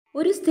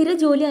ഒരു സ്ഥിര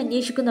ജോലി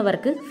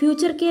അന്വേഷിക്കുന്നവർക്ക്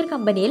ഫ്യൂച്ചർ കെയർ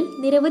കമ്പനിയിൽ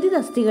നിരവധി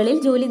തസ്തികകളിൽ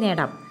ജോലി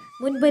നേടാം.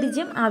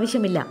 മുൻപരിചയം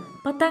ആവശ്യമില്ല.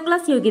 10ാം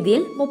ക്ലാസ്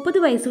യോഗ്യതയിൽ 30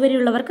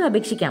 വയസ്സുവരെയുള്ളവർക്ക്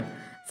അപേക്ഷിക്കാം.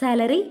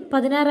 സാലറി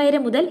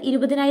 16,000 മുതൽ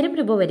 20,000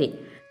 രൂപ വരെ.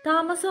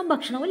 താമസവും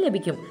ഭക്ഷണവും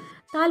ലഭിക്കും.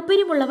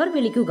 താല്പര്യമുള്ളവർ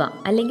വിളിക്കുക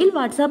അല്ലെങ്കിൽ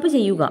വാട്സാപ്പ്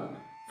ചെയ്യുക.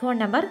 Phone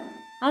number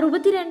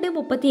 62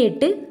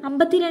 38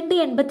 52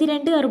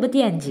 82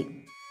 65.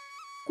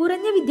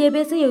 കുറഞ്ഞ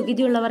വിദ്യാഭ്യാസ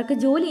യോഗ്യതയുള്ളവർക്ക്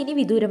ജോലി ഇനി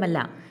വിദൂരമല്ല.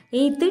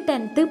 8th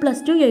 10th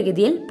 +2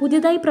 യോഗ്യതയിൽ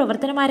പുതിയതായി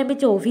പ്രവർത്തനം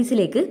ആരംഭിച്ച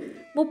ഓഫീസിലേക്ക്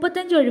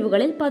 35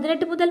 ഒഴിവുകളിൽ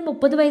 18 മുതൽ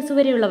 30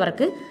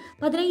 വയസ്സുവരെയുള്ളവർക്ക്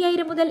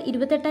 15,000 മുതൽ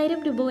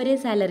 28,000 രൂപ വരെ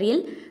സാലറിയിൽ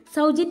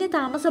സൗജന്യ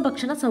താമസ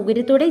ഭക്ഷണ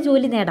സൗകര്യത്തോടെ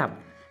ജോലി നേടാം.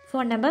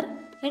 Phone number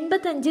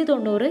 85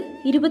 90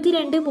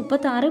 22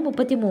 36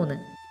 33.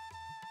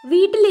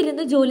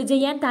 വീട്ടിലിരുന്ന് ജോലി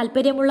ചെയ്യാൻ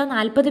താല്പര്യമുള്ള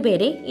 40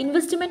 പേരെ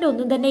ഇൻവെസ്റ്റ്മെന്റ്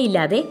ഒന്നും തന്നെ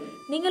ഇല്ലാതെ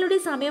നിങ്ങളുടെ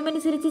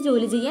സമയമനുസരിച്ച്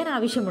ജോലി ചെയ്യാൻ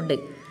ആവശ്യമുണ്ട്.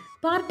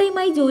 പാർട്ട്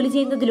ടൈമായി ജോലി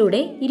ചെയ്യുന്നതിലൂടെ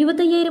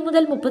 25,000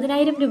 മുതൽ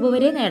 30,000 രൂപ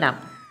വരെ നേടാം.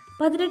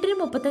 18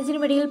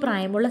 35 ഇടയിൽ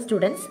പ്രായമുള്ള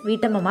സ്റ്റുഡൻസ്,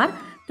 വീട്ടമ്മമാർ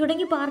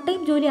തുടങ്ങി പാർട്ട് ടൈം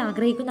ജോലി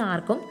ആഗ്രഹിക്കുന്ന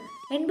ആർക്കും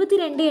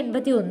 82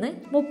 81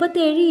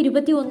 37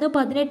 21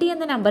 18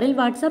 എന്ന നമ്പറിൽ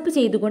വാട്സാപ്പ്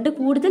ചെയ്തുകൊണ്ട്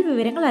കൂടുതൽ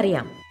വിവരങ്ങൾ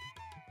അറിയാം.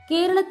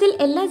 കേരളത്തിൽ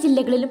എല്ലാ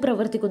ജില്ലകളിലും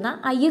പ്രവർത്തിക്കുന്ന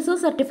ISO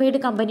സർട്ടിഫൈഡ്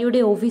കമ്പനിയുടെ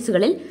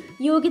ഓഫീസുകളിൽ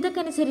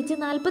യോഗ്യതക്കനുസരിച്ച്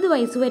 40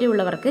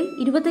 വയസ്സുവരെയുള്ളവർക്ക്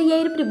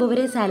 25,000 രൂപ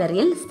വരെ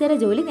സാലറിയിൽ സ്ഥിര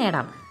ജോലി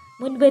നേടാം.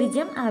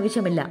 മുൻപരിചയം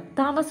ആവശ്യമില്ല.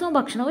 താമസവും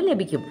ഭക്ഷണവും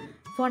ലഭിക്കും.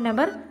 Phone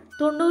number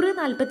 90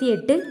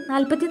 48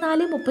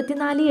 44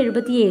 34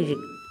 77.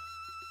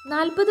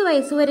 40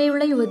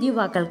 വയസ്സുവരെയുള്ള യുവതി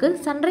യുവാക്കൾക്ക്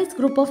സൺറൈസ്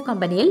ഗ്രൂപ്പ് ഓഫ്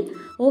കമ്പനിയിൽ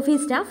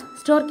office staff,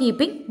 store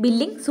keeping,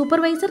 billing,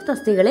 supervisor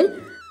തസ്തികകളിൽ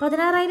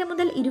 16,000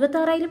 മുതൽ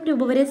 26,000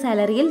 രൂപ വരെ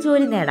സാലറിയിൽ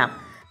ജോലി നേടാം.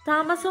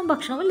 താമസവും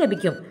ഭക്ഷണവും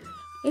ലഭിക്കും.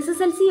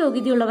 SSLC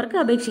യോഗ്യതയുള്ളവർക്ക്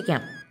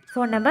അപേക്ഷിക്കാം.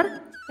 Phone number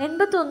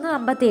 81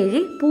 57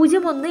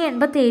 01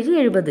 87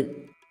 70.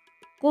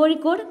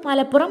 കോഴിക്കോട്,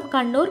 മലപ്പുറം,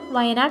 കണ്ണൂർ,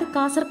 വയനാട്,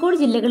 കാസർഗോഡ്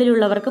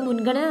ജില്ലകളിലുള്ളവർക്ക്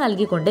മുൻഗണന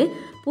നൽകിക്കൊണ്ട്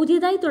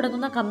പുതിയതായി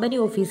തുടങ്ങുന്ന കമ്പനി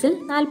ഓഫീസിൽ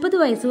 40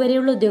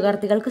 വയസ്സുവരെയുള്ള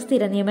ഉദ്യോഗാർത്ഥികൾക്ക്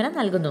സ്ഥിര നിയമനം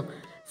നൽകുന്നു.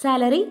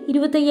 സാലറി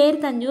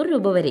 25,500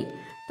 രൂപ വരെ.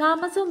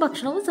 താമസവും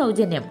ഭക്ഷണവും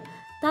സൗജന്യം.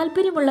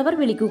 താല്പര്യമുള്ളവർ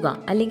വിളിക്കുക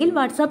അല്ലെങ്കിൽ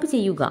വാട്സാപ്പ്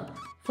ചെയ്യുക.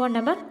 Phone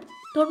number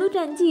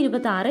 95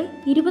 26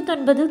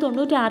 29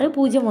 96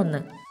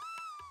 01.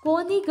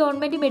 Konni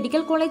government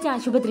medical college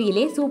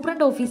ആശുപത്രിയിലെ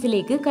സൂപ്രണ്ട്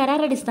ഓഫീസിലേക്ക്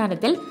കരാർ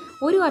അടിസ്ഥാനത്തിൽ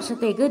 1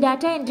 വർഷത്തേക്ക്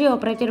ഡാറ്റ എൻട്രി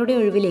ഓപ്പറേറ്ററുടെ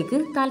ഒഴിവിലേക്ക്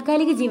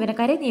താൽക്കാലിക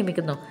ജീവനക്കാരെ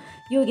നിയമിക്കുന്നു.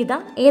 യോഗ്യത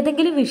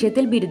ഏതെങ്കിലും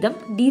വിഷയത്തിൽ ബിരുദം,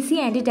 DC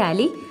ആൻഡ്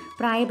ടാലി.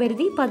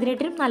 പ്രായപരിധി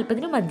 18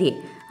 40 മധ്യേ.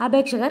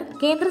 അപേക്ഷകർ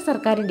കേന്ദ്ര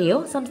സർക്കാരിന്റെയോ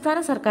സംസ്ഥാന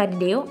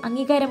സർക്കാരിന്റെയോ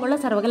അംഗീകാരമുള്ള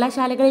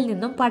സർവകലാശാലകളിൽ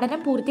നിന്നും പഠനം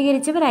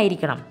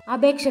പൂർത്തീകരിച്ചവരായിരിക്കണം.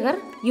 അപേക്ഷകർ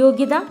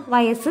യോഗ്യത,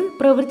 വയസ്സ്,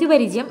 പ്രവൃത്തി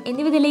പരിചയം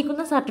എന്നിവ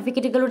തെളിയിക്കുന്ന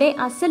സർട്ടിഫിക്കറ്റുകളുടെ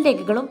അസൽ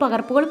രേഖകളും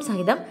പകർപ്പുകളും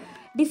സഹിതം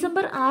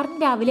ഡിസംബർ 6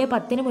 രാവിലെ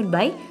 10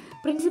 മുൻപായി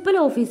പ്രിൻസിപ്പൽ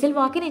ഓഫീസിൽ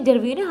വാക്കിൻ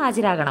ഇന്റർവ്യൂവിന്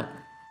ഹാജരാകണം.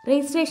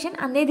 രജിസ്ട്രേഷൻ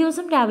അന്നേ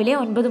ദിവസം രാവിലെ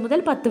 9 മുതൽ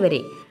 10 വരെ.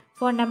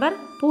 Phone number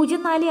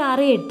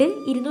 0468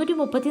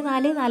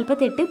 234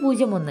 48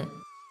 01.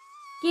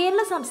 കേരള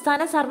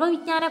സംസ്ഥാന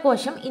സർവ്വവിജ്ഞാന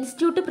കോശം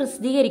ഇൻസ്റ്റിറ്റ്യൂട്ട്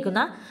പ്രസിദ്ധീകരിക്കുന്ന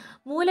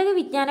മൂലക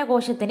വിജ്ഞാന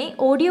കോശത്തിന്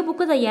ഓഡിയോ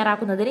ബുക്ക്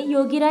തയ്യാറാക്കുന്നതിന്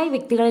യോഗ്യരായ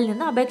വ്യക്തികളിൽ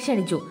നിന്ന് അപേക്ഷ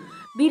ക്ഷണിച്ചു.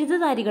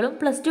 ബിരുദധാരികളും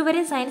 +2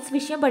 വരെ സയൻസ്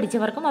വിഷയം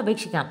പഠിച്ചവർക്കും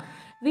അപേക്ഷിക്കാം.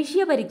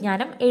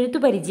 വിഷയപരിജ്ഞാനം,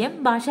 എഴുത്തുപരിചയം,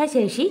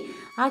 ഭാഷാശേഷി,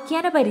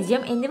 ആഖ്യാന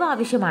പരിചയം എന്നിവ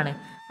ആവശ്യമാണ്.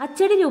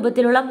 അച്ചടി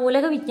രൂപത്തിലുള്ള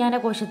മൂലക വിജ്ഞാന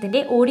കോശത്തിന്റെ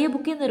ഓഡിയോ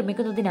ബുക്ക്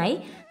നിർമ്മിക്കുന്നതിനായി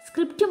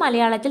സ്ക്രിപ്റ്റ്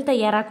മലയാളത്തിൽ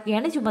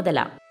തയ്യാറാക്കുകയാണ് ചുമതല.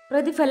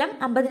 പ്രതിഫലം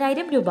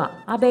 50,000 രൂപ.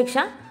 അപേക്ഷ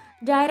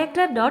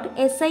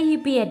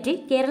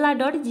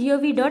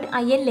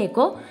director.sip@kerala.gov.in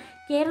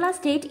Kerala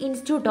state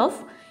institute of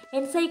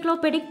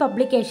encyclopaedic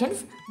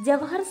publications,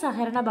 Jawahar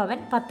സഹകരണ ഭവൻ,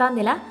 10ാം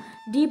നില,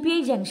 DPI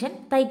junction,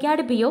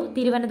 Thycaud PO,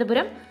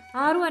 Thiruvananthapuram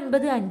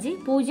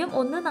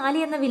 695014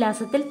 എന്ന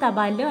വിലാസത്തിൽ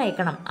തപാലിലോ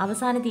അയക്കണം.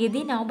 അവസാന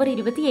തീയതി നവംബർ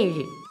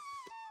 27.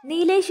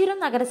 നീലേശ്വരം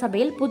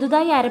നഗരസഭയിൽ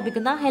പുതുതായി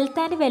ആരംഭിക്കുന്ന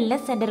ഹെൽത്ത് ആൻഡ്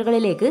വെൽനസ്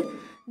സെന്ററുകളിലേക്ക്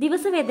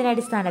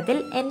ദിവസവേതനാടിസ്ഥാനത്തിൽ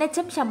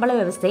NHM ശമ്പള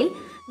വ്യവസ്ഥയിൽ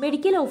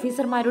മെഡിക്കൽ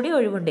ഓഫീസർമാരുടെ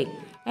ഒഴിവുണ്ട്.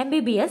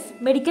 MBBS,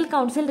 മെഡിക്കൽ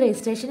കൗൺസിൽ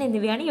രജിസ്ട്രേഷൻ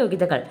എന്നിവയാണ്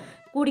യോഗ്യതകൾ.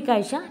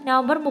 കൂടിക്കാഴ്ച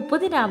നവംബർ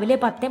 30 രാവിലെ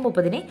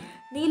 10:30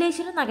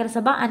 നീലേശ്വരം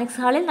നഗരസഭ അനക്സ്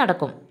ഹാളിൽ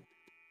നടക്കും.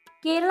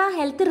 Kerala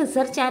health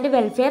research and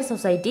welfare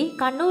society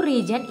Kannur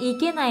region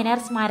EK Nayanar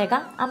സ്മാരക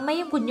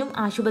അമ്മയും കുഞ്ഞും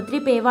ആശുപത്രി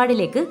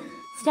പേവാടിലേക്ക്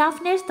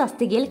സ്റ്റാഫ് നഴ്സ്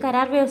തസ്തികയിൽ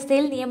കരാർ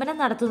വ്യവസ്ഥയിൽ നിയമനം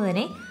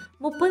നടത്തുന്നതിന്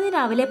 30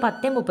 രാവിലെ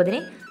 10:30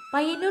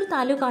 പയ്യന്നൂർ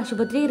താലൂക്ക്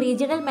ആശുപത്രി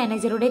റീജിയണൽ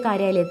മാനേജറുടെ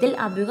കാര്യാലയത്തിൽ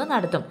അഭിമുഖം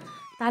നടത്തും.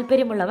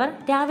 താല്പര്യമുള്ളവർ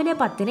രാവിലെ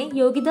 10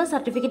 യോഗ്യതാ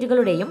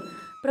സർട്ടിഫിക്കറ്റുകളുടെയും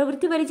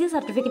പ്രവൃത്തി പരിചയ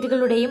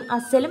സർട്ടിഫിക്കറ്റുകളുടെയും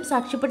അസലും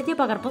സാക്ഷ്യപ്പെടുത്തിയ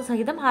പകർപ്പും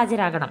സഹിതം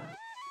ഹാജരാകണം.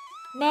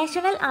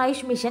 National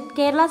Ayush mission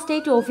Kerala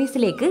state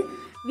ഓഫീസിലേക്ക്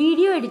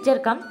video editor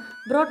come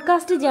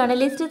broadcast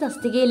journalist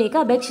തസ്തികയിലേക്ക്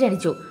അപേക്ഷ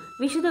ക്ഷണിച്ചു.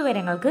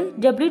 വിശദവിവരങ്ങൾക്ക്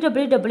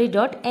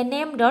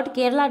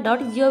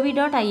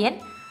www.nam.kerala.gov.in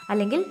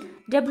അല്ലെങ്കിൽ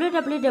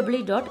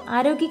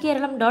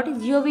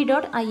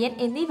www.arogyakeeralam.gov.in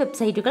എന്നീ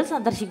വെബ്സൈറ്റുകൾ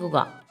സന്ദർശിക്കുക.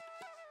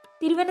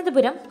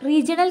 തിരുവനന്തപുരം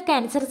റീജിയണൽ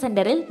ക്യാൻസർ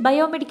സെന്ററിൽ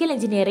biomedical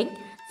engineering,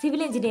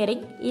 civil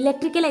engineering,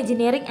 electrical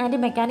engineering and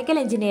mechanical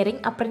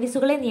engineering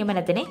അപ്രന്റീസുകളെ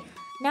നിയമനത്തിന്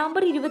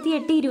നവംബർ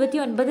 28,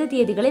 29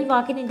 തീയതികളിൽ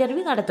വാക്കിൻ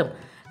ഇന്റർവ്യൂ നടത്തും.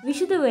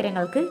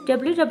 വിശദവിവരങ്ങൾക്ക്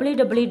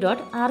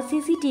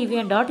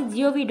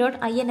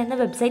www.rcctv.gov.in എന്ന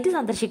വെബ്സൈറ്റ്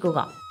സന്ദർശിക്കുക.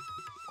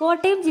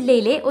 കോട്ടയം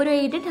ജില്ലയിലെ ഒരു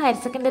എയ്ഡഡ് ഹയർ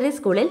സെക്കൻഡറി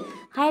സ്കൂളിൽ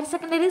higher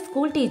secondary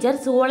school teacher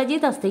zoology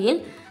തസ്തികയിൽ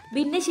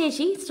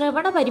ഭിന്നശേഷി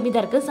ശ്രവണ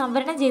പരിമിതർക്ക്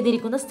സംവരണം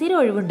ചെയ്തിരിക്കുന്ന സ്ഥിര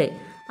ഒഴിവുണ്ട്.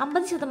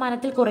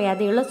 50%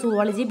 കുറയാതെയുള്ള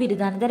സുവോളജി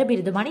ബിരുദാനന്തര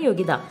ബിരുദമാണ്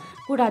യോഗ്യത.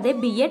 കൂടാതെ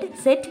BEd,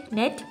 set,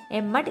 net,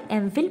 MEd,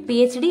 MPhil,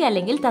 PhD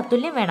അല്ലെങ്കിൽ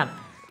തത്തുല്യം വേണം.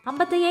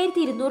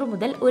 55,200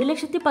 മുതൽ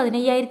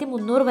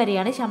 1,15,300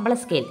 വരെയാണ് ശമ്പള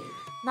സ്കെയിൽ.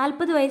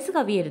 40 വയസ്സ്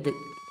കവിയരുത്.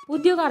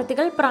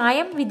 ഉദ്യോഗാർത്ഥികൾ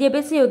പ്രായം,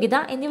 വിദ്യാഭ്യാസ യോഗ്യത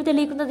എന്നിവ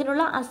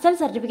തെളിയിക്കുന്നതിനുള്ള അസൽ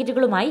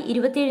സർട്ടിഫിക്കറ്റുകളുമായി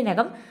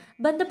 27-നകം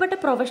ബന്ധപ്പെട്ട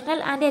പ്രൊഫഷണൽ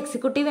ആൻഡ്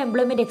എക്സിക്യൂട്ടീവ്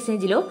എംപ്ലോയ്മെന്റ്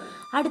എക്സ്ചേഞ്ചിലോ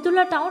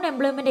അടുത്തുള്ള ടൗൺ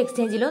എംപ്ലോയ്മെന്റ്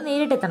എക്സ്ചേഞ്ചിലോ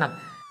നേരിട്ടെത്തണം.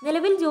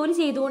 നിലവിൽ ജോലി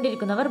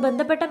ചെയ്തുകൊണ്ടിരിക്കുന്നവർ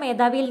ബന്ധപ്പെട്ട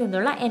മേധാവിയിൽ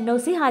നിന്നുള്ള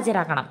NOC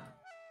ഹാജരാക്കണം.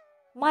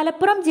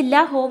 മലപ്പുറം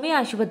ജില്ലാ ഹോമിയോ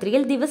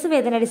ആശുപത്രിയിൽ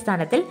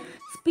ദിവസവേതനാടിസ്ഥാനത്തിൽ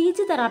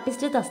സ്പീച്ച്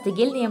തെറാപ്പിസ്റ്റ്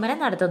തസ്തികയിൽ നിയമനം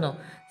നടത്തുന്നു.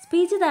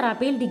 സ്പീച്ച്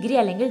തെറാപ്പിയിൽ ഡിഗ്രി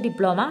അല്ലെങ്കിൽ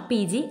ഡിപ്ലോമ,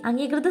 PG,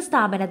 അംഗീകൃത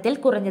സ്ഥാപനത്തിൽ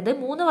കുറഞ്ഞത്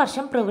 3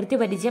 വർഷം പ്രവൃത്തി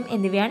പരിചയം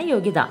എന്നിവയാണ്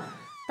യോഗ്യത.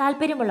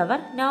 താൽപ്പര്യമുള്ളവർ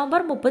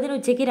നവംബർ 30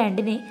 ഉച്ചയ്ക്ക്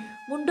 2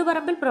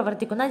 മുണ്ടുപറമ്പിൽ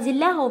പ്രവർത്തിക്കുന്ന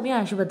ജില്ലാ ഹോമിയോ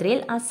ആശുപത്രിയിൽ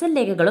അസൽ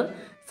രേഖകളും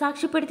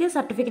സാക്ഷ്യപ്പെടുത്തിയ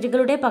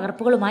സർട്ടിഫിക്കറ്റുകളുടെ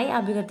പകർപ്പുകളുമായി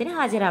അഭിമുഖത്തിന്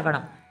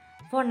ഹാജരാകണം.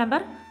 Phone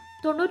number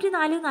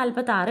 94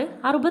 46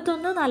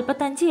 61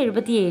 45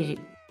 77.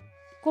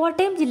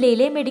 കോട്ടയം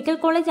ജില്ലയിലെ മെഡിക്കൽ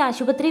കോളേജ്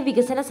ആശുപത്രി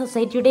വികസന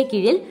സൊസൈറ്റിയുടെ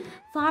കീഴിൽ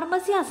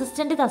ഫാർമസി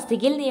അസിസ്റ്റന്റ്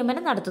തസ്തികയിൽ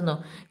നിയമനം നടത്തുന്നു.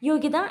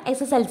 യോഗ്യത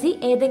SSLC,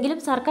 ഏതെങ്കിലും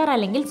സർക്കാർ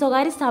അല്ലെങ്കിൽ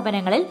സ്വകാര്യ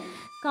സ്ഥാപനങ്ങളിൽ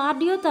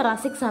cardio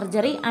thoracic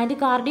surgery and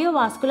cardio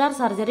vascular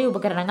surgery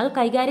ഉപകരണങ്ങൾ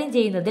കൈകാര്യം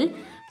ചെയ്യുന്നതിൽ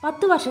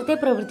 10 വർഷത്തെ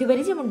പ്രവൃത്തി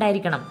പരിചയം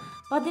ഉണ്ടായിരിക്കണം.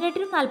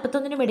 18-നും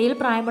 41-നും ഇടയിൽ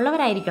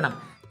പ്രായമുള്ളവരായിരിക്കണം.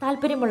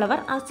 താൽപ്പര്യമുള്ളവർ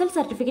അസൽ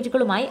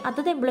സർട്ടിഫിക്കറ്റുകളുമായി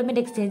അതത്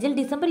എംപ്ലോയ്മെന്റ് എക്സ്ചേഞ്ചിൽ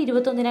ഡിസംബർ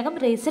 21-നകം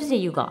രജിസ്റ്റർ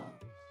ചെയ്യുക.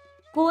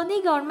 കോന്നി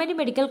ഗവൺമെന്റ്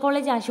മെഡിക്കൽ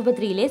കോളേജ്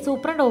ആശുപത്രിയിലെ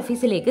സൂപ്രണ്ട്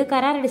ഓഫീസിലേക്ക്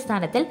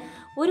കരാറടിസ്ഥാനത്തിൽ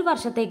 1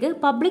 വർഷത്തേക്ക്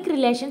പബ്ലിക്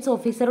റിലേഷൻസ്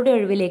ഓഫീസറുടെ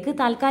ഒഴിവിലേക്ക്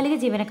താൽക്കാലിക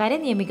ജീവനക്കാരെ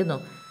നിയമിക്കുന്നു.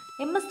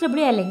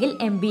 MSW അല്ലെങ്കിൽ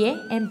MBA,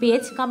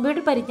 MPH,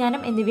 കമ്പ്യൂട്ടർ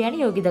പരിജ്ഞാനം എന്നിവയാണ്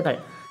യോഗ്യതകൾ.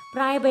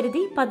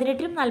 പ്രായപരിധി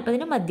 18-നും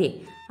 40-നും മധ്യേ.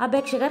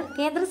 അപേക്ഷകർ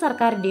കേന്ദ്ര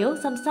സർക്കാരിന്റെയോ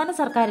സംസ്ഥാന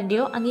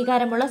സർക്കാരിന്റെയോ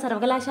അംഗീകാരമുള്ള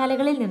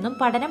സർവകലാശാലകളിൽ നിന്നും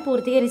പഠനം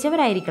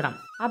പൂർത്തീകരിച്ചവരായിരിക്കണം.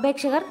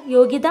 അപേക്ഷകർ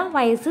യോഗ്യത,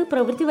 വയസ്സ്,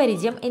 പ്രവൃത്തി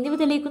പരിചയം എന്നിവ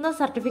തെളിയിക്കുന്ന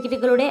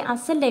സർട്ടിഫിക്കറ്റുകളുടെ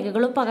അസൽ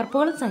രേഖകളും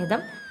പകർപ്പുകളും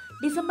സഹിതം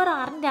ഡിസംബർ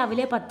 6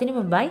 രാവിലെ 10-ന്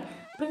മുമ്പായി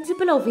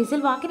പ്രിൻസിപ്പൽ ഓഫീസിൽ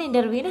വാക്കിൻ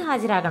ഇന്റർവ്യൂവിന്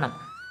ഹാജരാകണം.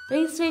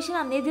 രജിസ്ട്രേഷൻ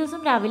അന്നേ ദിവസം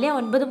രാവിലെ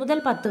 9 മുതൽ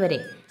 10 വരെ.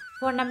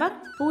 Phone number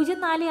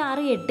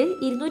 0468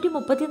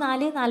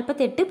 234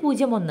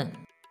 4801.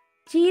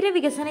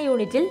 ക്ഷീരവികസന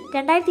യൂണിറ്റിൽ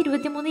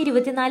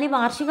 2023-24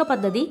 വാർഷിക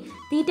പദ്ധതി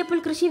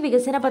തീറ്റപ്പുൽകൃഷി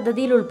വികസന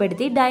പദ്ധതിയിൽ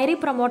ഉൾപ്പെടുത്തി ഡയറി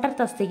പ്രൊമോട്ടർ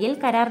തസ്തികയിൽ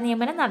കരാർ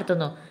നിയമനം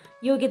നടത്തുന്നു.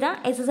 യോഗ്യത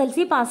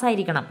SSLC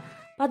പാസ്സായിരിക്കണം.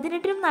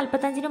 18-നും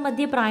 45-നും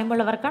മധ്യേ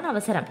പ്രായമുള്ളവർക്കാണ്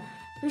അവസരം.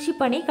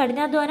 കൃഷിപ്പണി,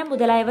 കഠിനാധ്വാനം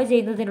മുതലായവ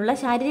ചെയ്യുന്നതിനുള്ള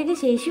ശാരീരിക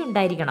ശേഷി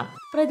ഉണ്ടായിരിക്കണം.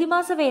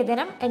 പ്രതിമാസ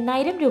വേതനം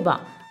 8,000 രൂപ.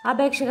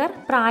 അപേക്ഷകർ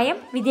പ്രായം,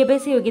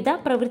 വിദ്യാഭ്യാസ യോഗ്യത,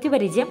 പ്രവൃത്തി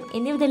പരിചയം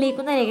എന്നിവ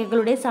തെളിയിക്കുന്ന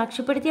രേഖകളുടെ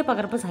സാക്ഷ്യപ്പെടുത്തിയ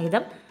പകർപ്പ്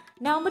സഹിതം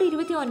നവംബർ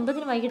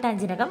 29-ന് വൈകിട്ട്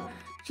 5-നകം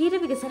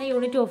ക്ഷീരവികസന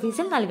യൂണിറ്റ്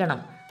ഓഫീസിൽ നൽകണം.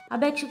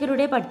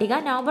 അപേക്ഷകരുടെ പട്ടിക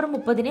November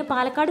 30-ന്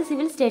Palakkad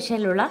civil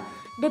സ്റ്റേഷനിലുള്ള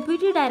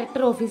deputy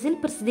director ഓഫീസിൽ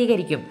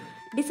പ്രസിദ്ധീകരിക്കും.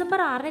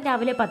 ഡിസംബർ 6-ന്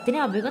രാവിലെ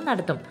 10-ന് അഭിമുഖം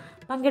നടത്തും.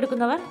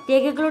 പങ്കെടുക്കുന്നവർ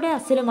രേഖകളുടെ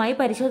അസലുമായി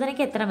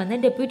പരിശോധനയ്ക്ക് എത്തണമെന്ന്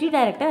ഡെപ്യൂട്ടി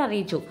ഡയറക്ടർ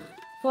അറിയിച്ചു.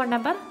 Phone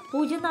number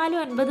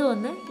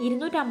 0491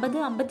 250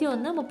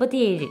 51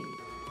 37.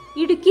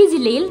 ഇടുക്കി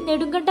ജില്ലയിൽ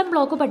നെടുങ്കണ്ടം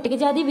ബ്ലോക്ക്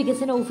പട്ടികജാതി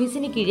വികസന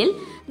ഓഫീസിന് കീഴിൽ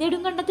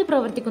നെടുങ്കണ്ടത്ത്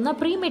പ്രവർത്തിക്കുന്ന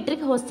പ്രീ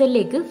മെട്രിക്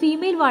ഹോസ്റ്റലിലേക്ക്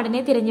ഫീമെയിൽ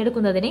വാർഡനെ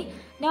തിരഞ്ഞെടുക്കുന്നതിന്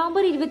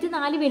നവംബർ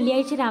 24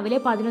 വെള്ളിയാഴ്ച രാവിലെ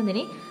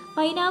 11-ന്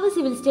പൈനാവ്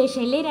സിവിൽ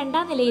സ്റ്റേഷനിലെ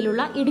 2ാം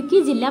നിലയിലുള്ള ഇടുക്കി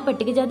ജില്ലാ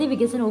പട്ടികജാതി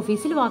വികസന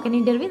ഓഫീസിൽ വാക്കൻ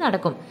ഇന്റർവ്യൂ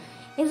നടക്കും.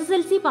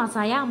 SSLC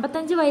പാസ്സായ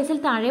 55 വയസ്സിൽ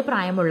താഴെ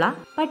പ്രായമുള്ള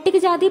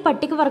പട്ടികജാതി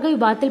പട്ടികവർഗ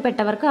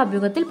വിഭാഗത്തിൽപ്പെട്ടവർക്ക്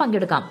അഭിമുഖത്തിൽ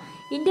പങ്കെടുക്കാം.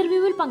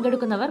 ഇന്റർവ്യൂവിൽ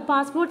പങ്കെടുക്കുന്നവർ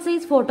പാസ്പോർട്ട്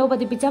സൈസ് ഫോട്ടോ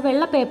പതിപ്പിച്ച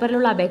വെള്ള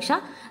പേപ്പറിലുള്ള അപേക്ഷ,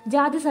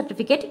 ജാതി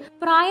സർട്ടിഫിക്കറ്റ്,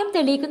 പ്രായം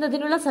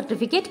തെളിയിക്കുന്നതിനുള്ള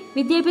സർട്ടിഫിക്കറ്റ്,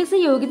 വിദ്യാഭ്യാസ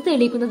യോഗ്യത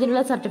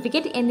തെളിയിക്കുന്നതിനുള്ള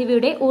സർട്ടിഫിക്കറ്റ്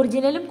എന്നിവയുടെ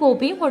ഒറിജിനലും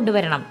കോപ്പിയും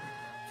കൊണ്ടുവരണം.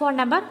 Phone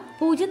number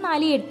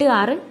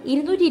 0486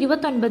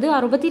 229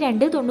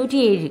 62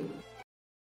 97.